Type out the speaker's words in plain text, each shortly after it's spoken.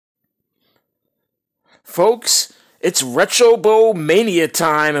Folks, it's Retro Bowl Mania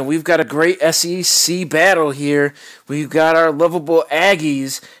time, and we've got a great SEC battle here. We've got our lovable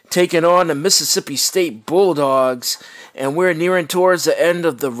Aggies taking on the Mississippi State Bulldogs, and we're nearing towards the end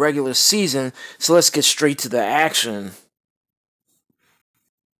of the regular season, so let's get straight to the action.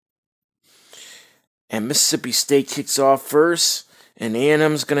 And Mississippi State kicks off first, and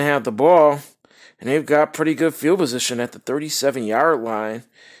A&M's going to have the ball, and they've got pretty good field position at the 37-yard line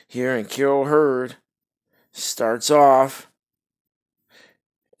here, and Carroll Hurd starts off.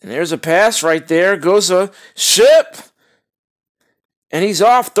 And there's a pass right there. Goes a ship. And he's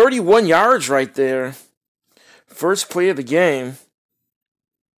off 31 yards right there. First play of the game.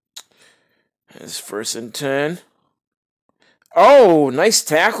 It's 1st and 10. Oh, nice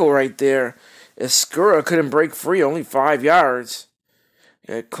tackle right there. Escura couldn't break free. Only 5 yards.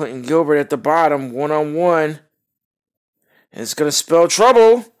 Got Clinton Gilbert at the bottom. One-on-one. And it's going to spell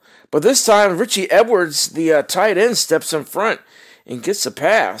trouble. But this time, Richie Edwards, the tight end, steps in front and gets a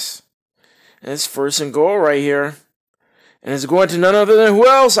pass. And it's 1st and goal right here. And it's going to none other than who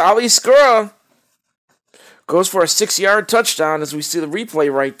else? Ali Skura. Goes for a 6-yard touchdown as we see the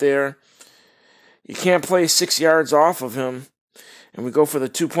replay right there. You can't play 6 yards off of him. And we go for the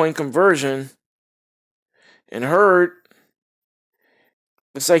 2-point conversion. And Hurd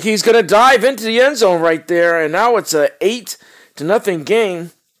looks like he's going to dive into the end zone right there. And now it's a 8-0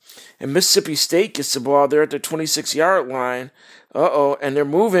 game. And Mississippi State gets the ball there at the 26-yard line. And they're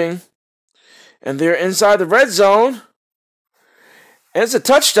moving. And they're inside the red zone. And it's a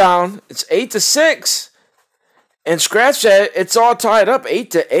touchdown. It's 8-6. And scratch that, it's all tied up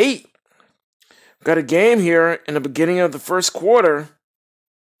 8-8. Got a game here in the beginning of the first quarter.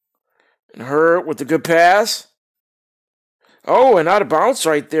 And Hurd with the good pass. Oh, and out of bounds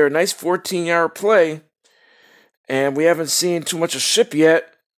right there. Nice 14-yard play. And we haven't seen too much of Ship yet.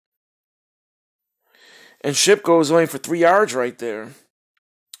 And Ship goes only for 3 yards right there.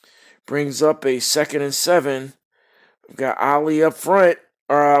 Brings up a 2nd and 7. We've got Ali up front.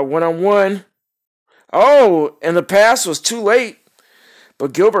 One-on-one. Oh, and the pass was too late.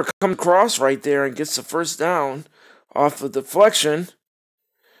 But Gilbert comes across right there and gets the first down off the deflection.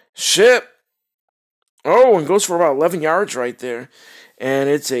 Ship. Oh, and goes for about 11 yards right there. And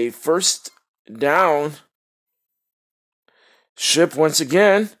it's a 1st down. Ship once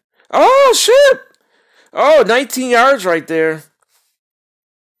again. Oh, Ship. Oh, 19 yards right there.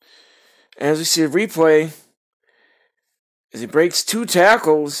 As we see the replay, as he breaks 2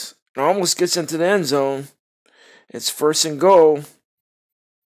 tackles and almost gets into the end zone. It's 1st and goal.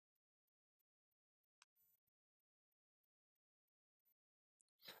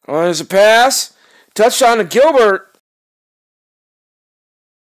 Oh, there's a pass. Touchdown to Gilbert.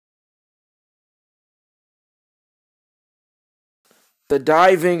 The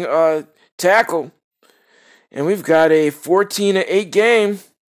diving tackle. And we've got a 14-8 game.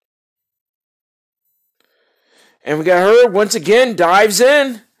 And we got Hurd once again, dives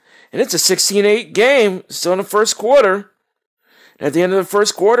in. And it's a 16-8 game, still in the first quarter. And at the end of the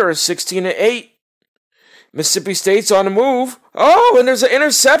first quarter, it's 16-8. Mississippi State's on the move. Oh, and there's an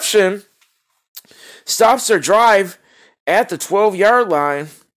interception. Stops their drive at the 12-yard line.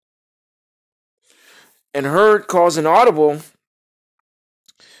 And Hurd calls an audible.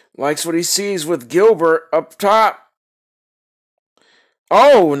 Likes what he sees with Gilbert up top.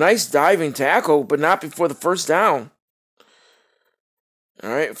 Oh, nice diving tackle, but not before the first down. All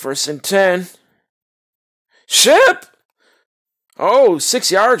right, 1st and 10. Ship! Oh,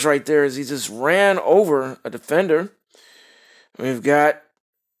 6 yards right there as he just ran over a defender. We've got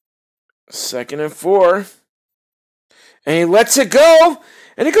 2nd and 4. And he lets it go.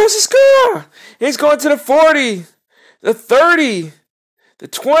 And he goes to score. He's going to the 40, the 30. The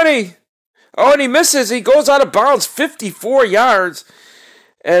 20. Oh, and he misses. He goes out of bounds 54 yards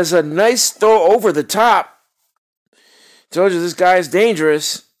as a nice throw over the top. Told you this guy is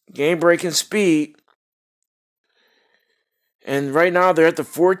dangerous. Game-breaking speed. And right now they're at the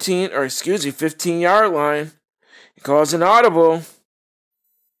 15-yard line. He calls an audible.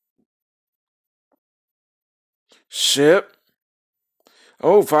 Ship.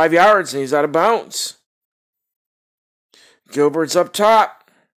 Oh, 5 yards and he's out of bounds. Gilbert's up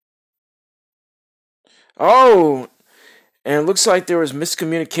top. Oh, and it looks like there was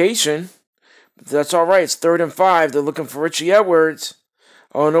miscommunication. But that's all right. It's 3rd and 5. They're looking for Richie Edwards.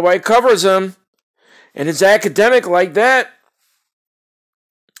 Oh, nobody covers him. And it's academic like that.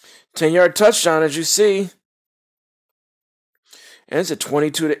 10-yard touchdown, as you see. And it's a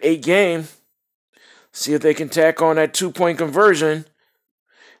 22-8 game. See if they can tack on that 2-point conversion.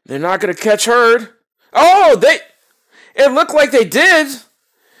 They're not going to catch Hurd. Oh, it looked like they did.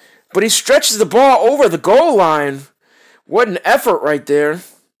 But he stretches the ball over the goal line. What an effort right there.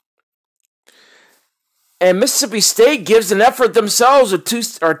 And Mississippi State gives an effort themselves with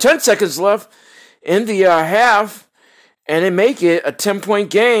 10 seconds left in the half. And they make it a 10-point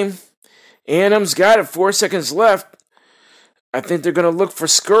game. A&M's got it, 4 seconds left. I think they're going to look for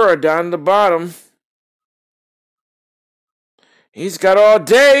Skura down the bottom. He's got all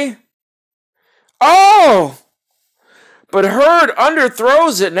day. Oh! But Hurd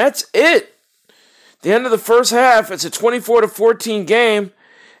underthrows it, and that's it. The end of the first half, it's a 24-14 game.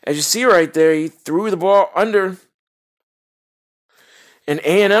 As you see right there, he threw the ball under. And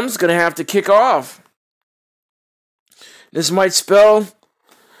A&M's going to have to kick off. This might spell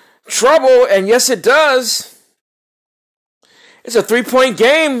trouble, and yes, it does. It's a 3-point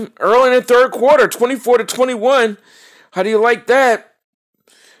game early in the third quarter, 24-21. How do you like that?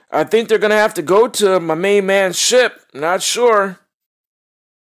 I think they're going to have to go to my main man, Ship. Not sure.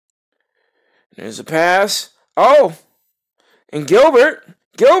 There's a pass. Oh, and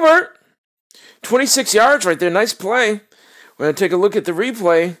Gilbert, 26 yards right there. Nice play. We're going to take a look at the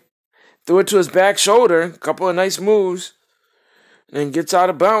replay. Threw it to his back shoulder. A couple of nice moves. And then gets out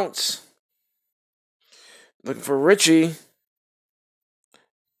of bounds. Looking for Richie.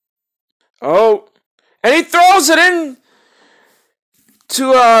 Oh, and he throws it in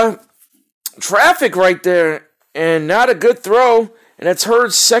to traffic right there. And not a good throw. And it's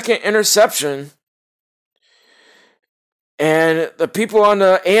Hurd's second interception. And the people on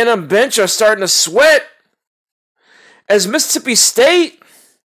the A&M bench are starting to sweat. As Mississippi State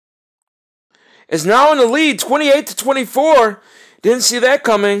is now in the lead, 28-24. Didn't see that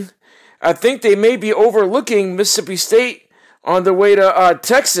coming. I think they may be overlooking Mississippi State on their way to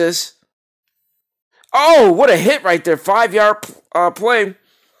Texas. Oh, what a hit right there. 5-yard play.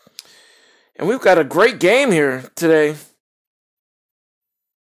 And we've got a great game here today.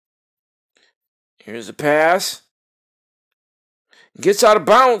 Here's a pass. Gets out of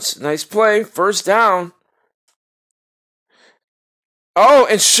bounds. Nice play. First down. Oh,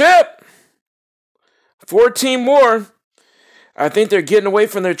 and Ship. 14 more. I think they're getting away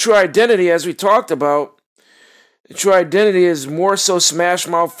from their true identity, as we talked about. The true identity is more so smash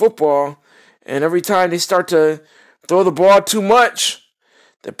mouth football. And every time they start to throw the ball too much,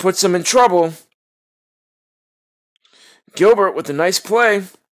 that puts them in trouble. Gilbert with a nice play.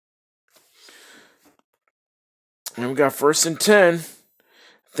 And we got 1st and 10. I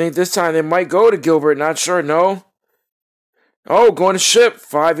think this time they might go to Gilbert. Not sure. No. Oh, going to Ship.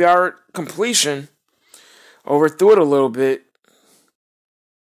 5-yard completion. Overthrew it a little bit.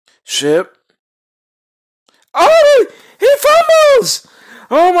 Ship. Oh, he fumbles.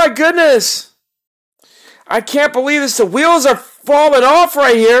 Oh, my goodness. I can't believe this. The wheels are falling off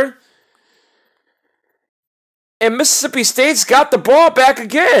right here. And Mississippi State's got the ball back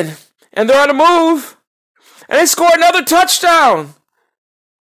again. And they're on the move. And they score another touchdown.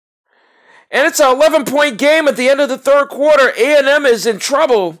 And it's an 11-point game at the end of the third quarter. A&M is in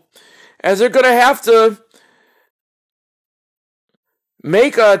trouble as they're going to have to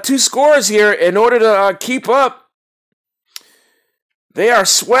make 2 scores here in order to keep up. They are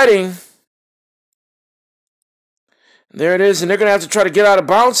sweating. There it is, and they're going to have to try to get out of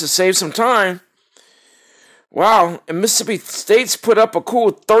bounds to save some time. Wow, and Mississippi State's put up a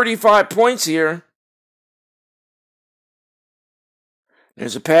cool 35 points here.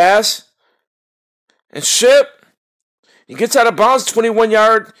 There's a pass. And Ship. He gets out of bounds,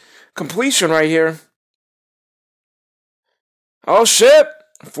 21-yard completion right here. Oh, Ship.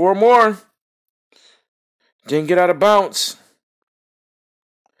 4 more. Didn't get out of bounds.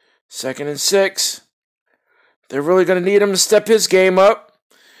 2nd and 6. They're really going to need him to step his game up.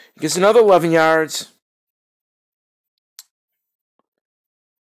 He gets another 11 yards.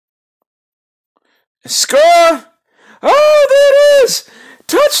 Score! Oh, there it is!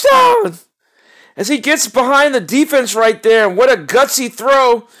 Touchdown! As he gets behind the defense right there. And what a gutsy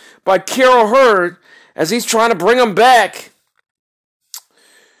throw by Carroll Hurd as he's trying to bring him back.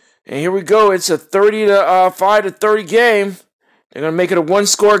 And here we go. It's a 5-30 game. They're going to make it a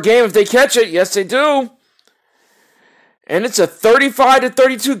 1-score game if they catch it. Yes, they do. And it's a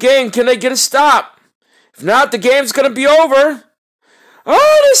 35-32 game. Can they get a stop? If not, the game's going to be over.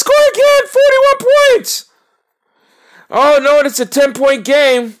 Oh, they score again. 41 points. Oh, no, and it's a 10-point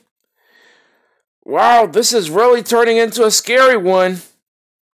game. Wow, this is really turning into a scary one.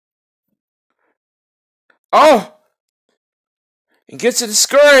 Oh! He gets it to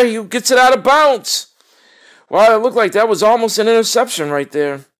Skura. He gets it out of bounds. Wow, it looked like that was almost an interception right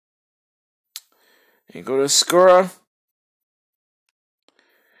there. You go to Skura.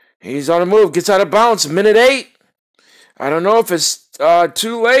 He's on the move. Gets out of bounds. Minute 8. I don't know if it's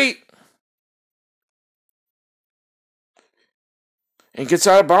too late. And gets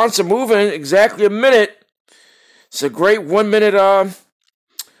out of bounds to move in exactly a minute. It's a great 1 minute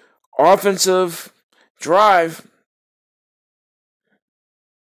offensive drive.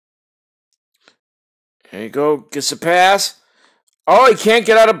 There you go. Gets a pass. Oh, he can't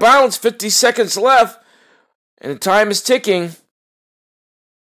get out of bounds. 50 seconds left. And the time is ticking.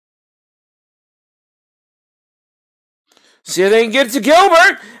 See if they can get it to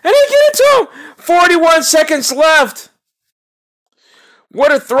Gilbert. And they get it to him. 41 seconds left.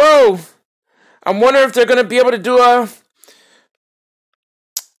 What a throw. I'm wondering if they're going to be able to do a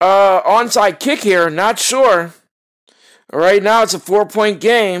onside kick here. Not sure. Right now it's a 4-point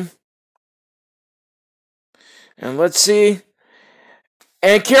game. And let's see.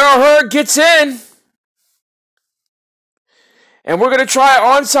 And Carol Hurd gets in. And we're going to try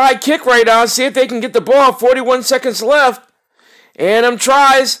an onside kick right now. See if they can get the ball. 41 seconds left. And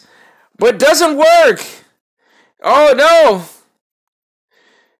tries. But doesn't work. Oh, no.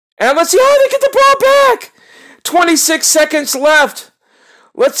 And let's see how they get the ball back. 26 seconds left.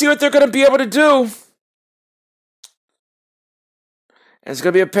 Let's see what they're going to be able to do. And it's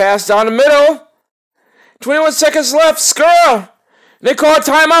going to be a pass down the middle. 21 seconds left. Skura. They call a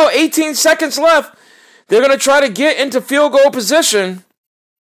timeout. 18 seconds left. They're going to try to get into field goal position.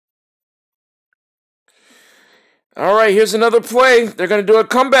 All right, here's another play. They're going to do a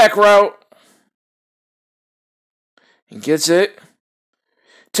comeback route. He gets it.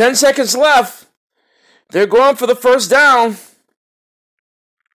 10 seconds left. They're going for the first down.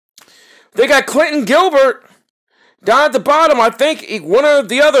 They got Clinton Gilbert down at the bottom. I think one or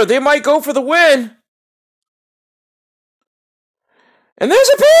the other. They might go for the win. And there's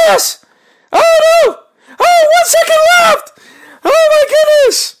a pass. Oh, no. Oh, 1 second left. Oh, my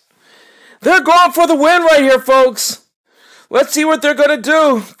goodness. They're going for the win right here, folks. Let's see what they're going to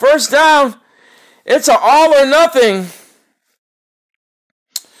do. First down. It's an all or nothing.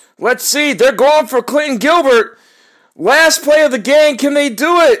 Let's see. They're going for Clinton Gilbert. Last play of the game. Can they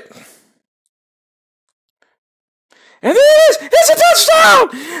do it? And there it is. It's a touchdown.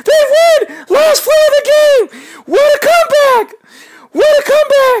 They win. Last play of the game. What a comeback. What a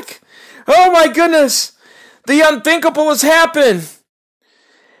comeback. Oh, my goodness. The unthinkable has happened.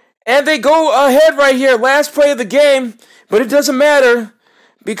 And they go ahead right here. Last play of the game. But it doesn't matter.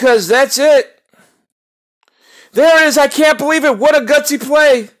 Because that's it. There it is. I can't believe it. What a gutsy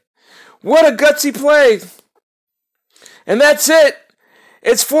play. What a gutsy play. And that's it.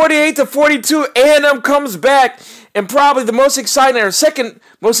 It's 48-42. A&M comes back. And probably the most exciting, or second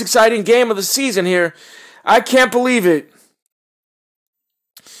most exciting game of the season here. I can't believe it.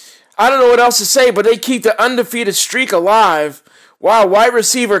 I don't know what else to say, but they keep the undefeated streak alive. Wow, wide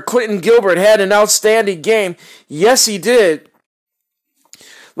receiver Clinton Gilbert had an outstanding game. Yes, he did.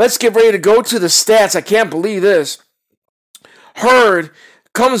 Let's get ready to go to the stats. I can't believe this. Hurd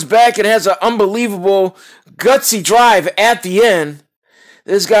comes back and has an unbelievable, gutsy drive at the end.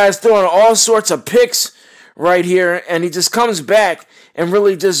 This guy's throwing all sorts of picks right here, and he just comes back and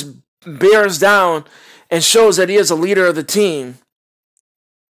really just bears down and shows that he is a leader of the team.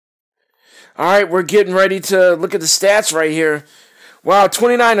 All right, we're getting ready to look at the stats right here. Wow,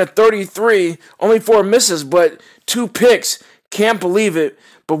 29-33, only 4 misses, but 2 picks. Can't believe it.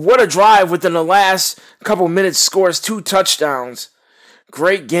 But what a drive within the last couple minutes, scores 2 touchdowns.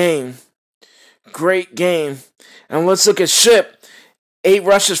 Great game. Great game. And let's look at Ship. 8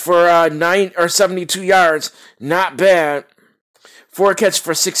 rushes for 72 yards. Not bad. 4 catches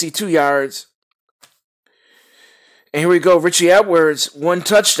for 62 yards. And here we go. Richie Edwards, 1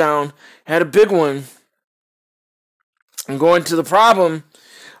 touchdown. Had a big one. And going to the problem,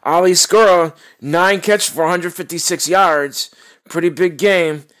 Ali Skura, 9 catches for 156 yards. Pretty big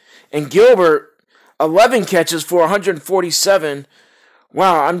game. And Gilbert, 11 catches for 147.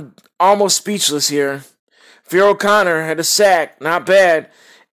 Wow, I'm almost speechless here. Fear O'Connor had a sack. Not bad.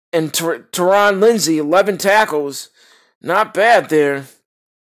 And Teron Lindsay, 11 tackles. Not bad there.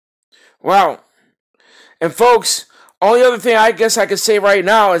 Wow. And folks, only other thing I guess I could say right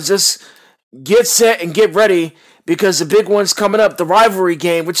now is just get set and get ready, because the big one's coming up, the rivalry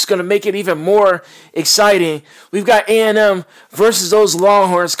game, which is going to make it even more exciting. We've got A&M versus those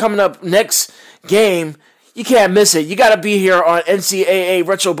Longhorns coming up next game. You can't miss it. You got to be here on NCAA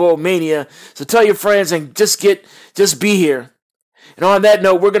Retro Bowl Mania. So tell your friends and just be here. And on that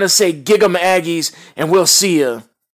note, we're going to say gig 'em Aggies, and we'll see ya.